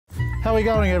How are we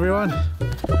going, everyone?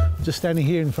 Just standing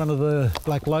here in front of the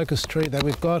black locust tree that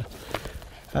we've got.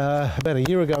 About a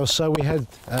year ago or so, we had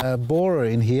a borer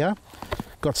in here,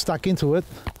 got stuck into it,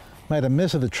 made a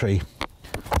mess of the tree.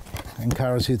 And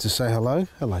Kara's here to say hello.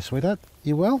 Hello, sweetheart.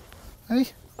 You well? Hey?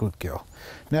 Good girl.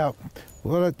 Now,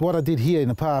 what I did here in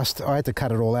the past, I had to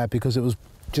cut it all out because it was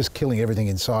just killing everything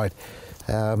inside.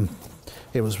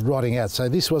 It was rotting out. So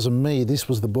this wasn't me, this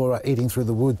was the borer eating through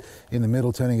the wood in the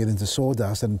middle, turning it into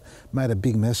sawdust and made a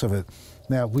big mess of it.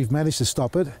 Now, we've managed to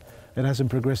stop it. It hasn't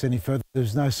progressed any further.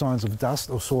 There's no signs of dust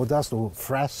or sawdust or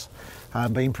frass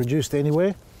being produced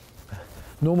anywhere.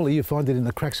 Normally you find it in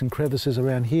the cracks and crevices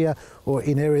around here or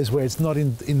in areas where it's not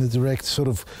in the direct sort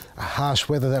of harsh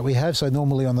weather that we have. So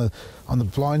normally on the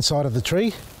blind side of the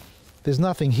tree. There's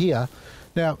nothing here.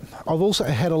 Now, I've also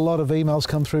had a lot of emails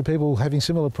come through, people having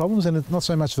similar problems, and it's not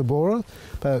so much the borer,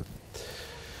 but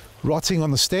rotting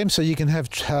on the stem. So you can have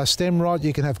stem rot,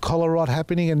 you can have collar rot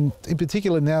happening, and in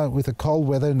particular now with the cold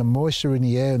weather and the moisture in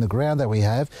the air and the ground that we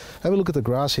have a look at the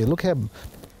grass here. Look how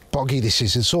boggy this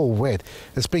is. It's all wet.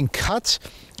 It's been cut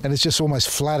and it's just almost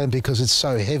flattened because it's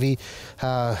so heavy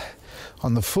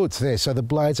on the foot there. So the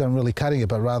blades aren't really cutting it,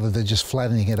 but rather they're just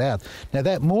flattening it out. Now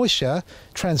that moisture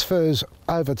transfers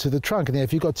over to the trunk. Now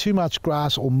if you've got too much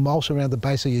grass or mulch around the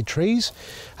base of your trees,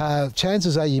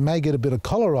 chances are you may get a bit of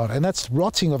collar rot, and that's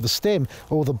rotting of the stem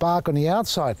or the bark on the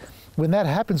outside. When that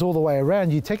happens all the way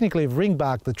around, you technically have ring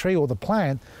barked the tree or the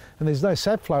plant, and there's no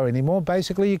sap flow anymore.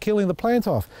 Basically you're killing the plant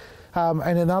off.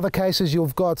 And in other cases,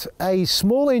 you've got a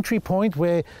small entry point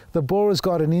where the borer's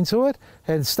gotten into it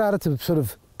and started to sort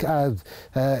of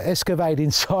excavate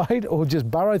inside or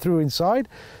just burrow through inside,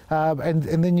 and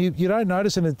then you don't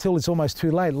notice it until it's almost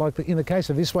too late. Like in the case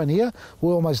of this one here,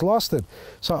 we almost lost it.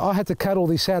 So I had to cut all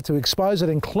this out to expose it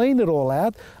and clean it all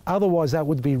out. Otherwise that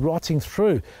would be rotting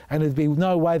through, and there'd be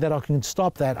no way that I can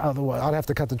stop that. Otherwise I'd have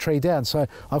to cut the tree down. So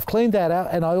I've cleaned that out,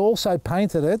 and I also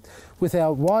painted it with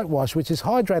our whitewash, which is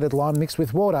hydrated lime mixed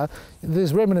with water.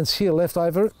 There's remnants here left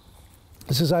over.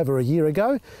 This is over a year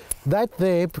ago. That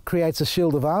there creates a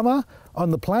shield of armour on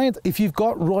the plant. If you've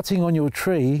got rotting on your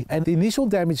tree, and the initial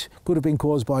damage could have been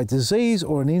caused by disease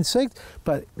or an insect,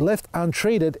 but left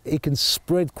untreated, it can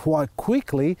spread quite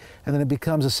quickly, and then it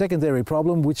becomes a secondary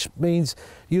problem, which means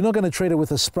you're not going to treat it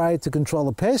with a spray to control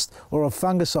a pest or a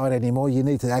fungicide anymore. You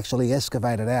need to actually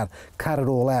excavate it out, cut it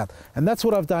all out. And that's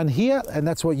what I've done here, and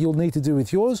that's what you'll need to do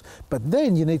with yours. But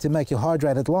then you need to make your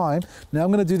hydrated lime. Now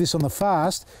I'm going to do this on the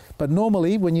fast, but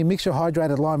normally when you mix your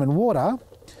hydrated lime and water,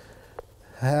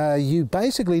 you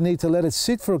basically need to let it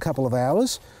sit for a couple of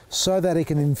hours so that it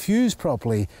can infuse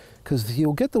properly, because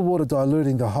you'll get the water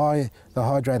diluting the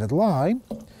hydrated lime.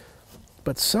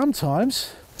 But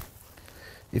sometimes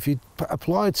if you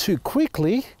apply it too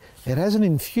quickly, it hasn't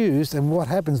infused, and what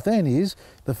happens then is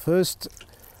the first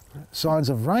signs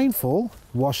of rainfall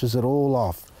washes it all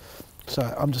off.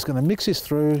 So I'm just going to mix this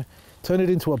through, turn it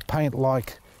into a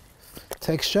paint-like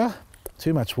texture.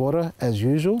 Too much water as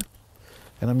usual.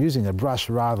 And I'm using a brush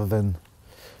rather than,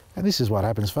 and this is what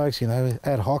happens, folks, you know,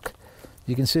 ad hoc.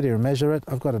 You can sit here and measure it.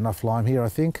 I've got enough lime here, I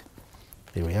think.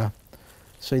 Here we are.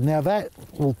 See, now that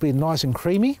will be nice and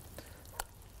creamy.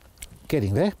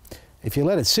 Getting there. If you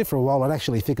let it sit for a while, it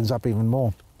actually thickens up even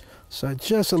more. So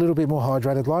just a little bit more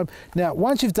hydrated lime. Now,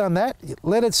 once you've done that,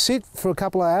 let it sit for a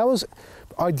couple of hours,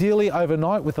 ideally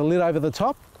overnight with a lid over the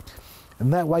top.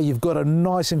 And that way you've got a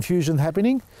nice infusion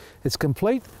happening. It's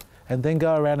complete. And then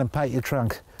go around and paint your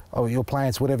trunk or your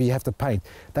plants, whatever you have to paint.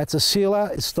 That's a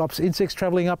sealer. It stops insects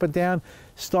traveling up and down,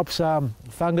 stops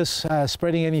fungus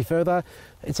spreading any further.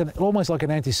 It's almost like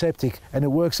an antiseptic, and it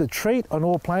works a treat on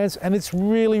all plants, and it's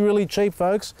really, really cheap,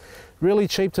 folks. Really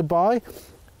cheap to buy.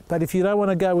 But if you don't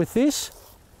want to go with this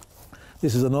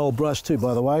is an old brush too,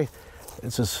 by the way.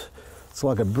 It's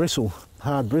like a bristle,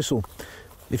 hard bristle.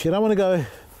 If you don't want to go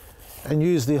and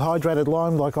use the hydrated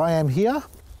lime like I am here,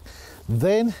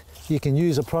 then you can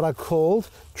use a product called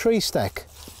Tree Stack,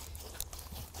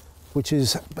 which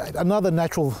is another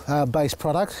natural based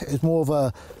product. It's more of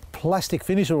a plastic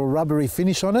finish or a rubbery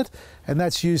finish on it, and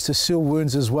that's used to seal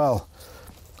wounds as well.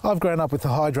 I've grown up with the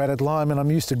hydrated lime, and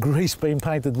I'm used to grease being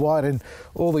painted white in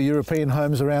all the European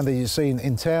homes around that you see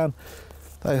in town,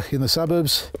 in the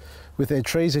suburbs with their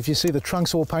trees. If you see the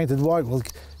trunks all painted white, well,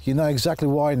 you know exactly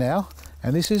why now.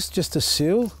 And this is just to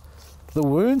seal the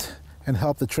wound and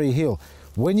help the tree heal.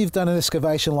 When you've done an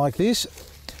excavation like this,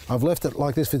 I've left it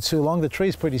like this for too long. The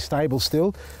tree's pretty stable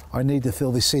still. I need to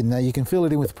fill this in. Now you can fill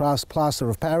it in with plaster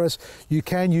of Paris. You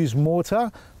can use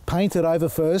mortar, paint it over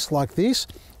first like this,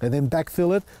 and then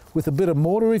backfill it with a bit of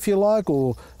mortar if you like,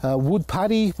 or wood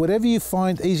putty, whatever you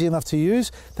find easy enough to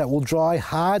use that will dry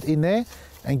hard in there.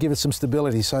 and give it some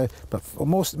stability. So, but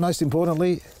most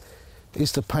importantly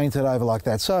is to paint it over like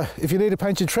that. So if you need to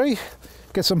paint your tree,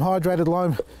 get some hydrated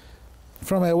lime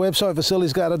from our website,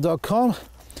 vasilisgarden.com.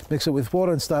 Mix it with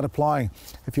water and start applying.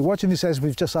 If you're watching this as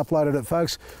we've just uploaded it,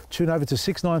 folks, tune over to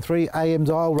 693 AM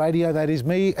dial radio. That is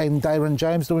me and Darren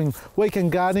James doing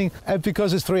weekend gardening. And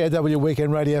because it's 3AW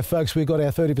Weekend Radio, folks, we've got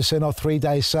our 30% off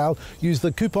 3-day sale. Use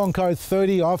the coupon code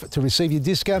 30OFF to receive your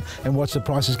discount and watch the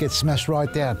prices get smashed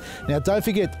right down. Now, don't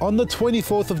forget, on the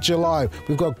 24th of July,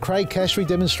 we've got Craig Cashry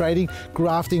demonstrating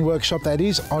grafting workshop. That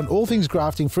is on all things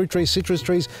grafting, fruit trees, citrus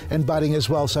trees, and budding as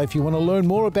well. So if you want to learn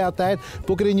more about that,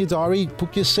 book it in your diary,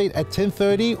 book your seat at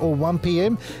 10:30 or 1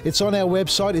 p.m. It's on our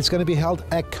website. It's going to be held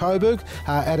at Coburg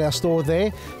at our store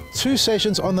there. 2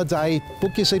 sessions on the day.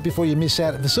 Book your seat before you miss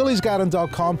out.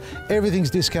 Vasilisgarden.com.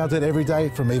 Everything's discounted every day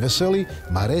from me, Vasili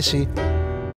Maresi.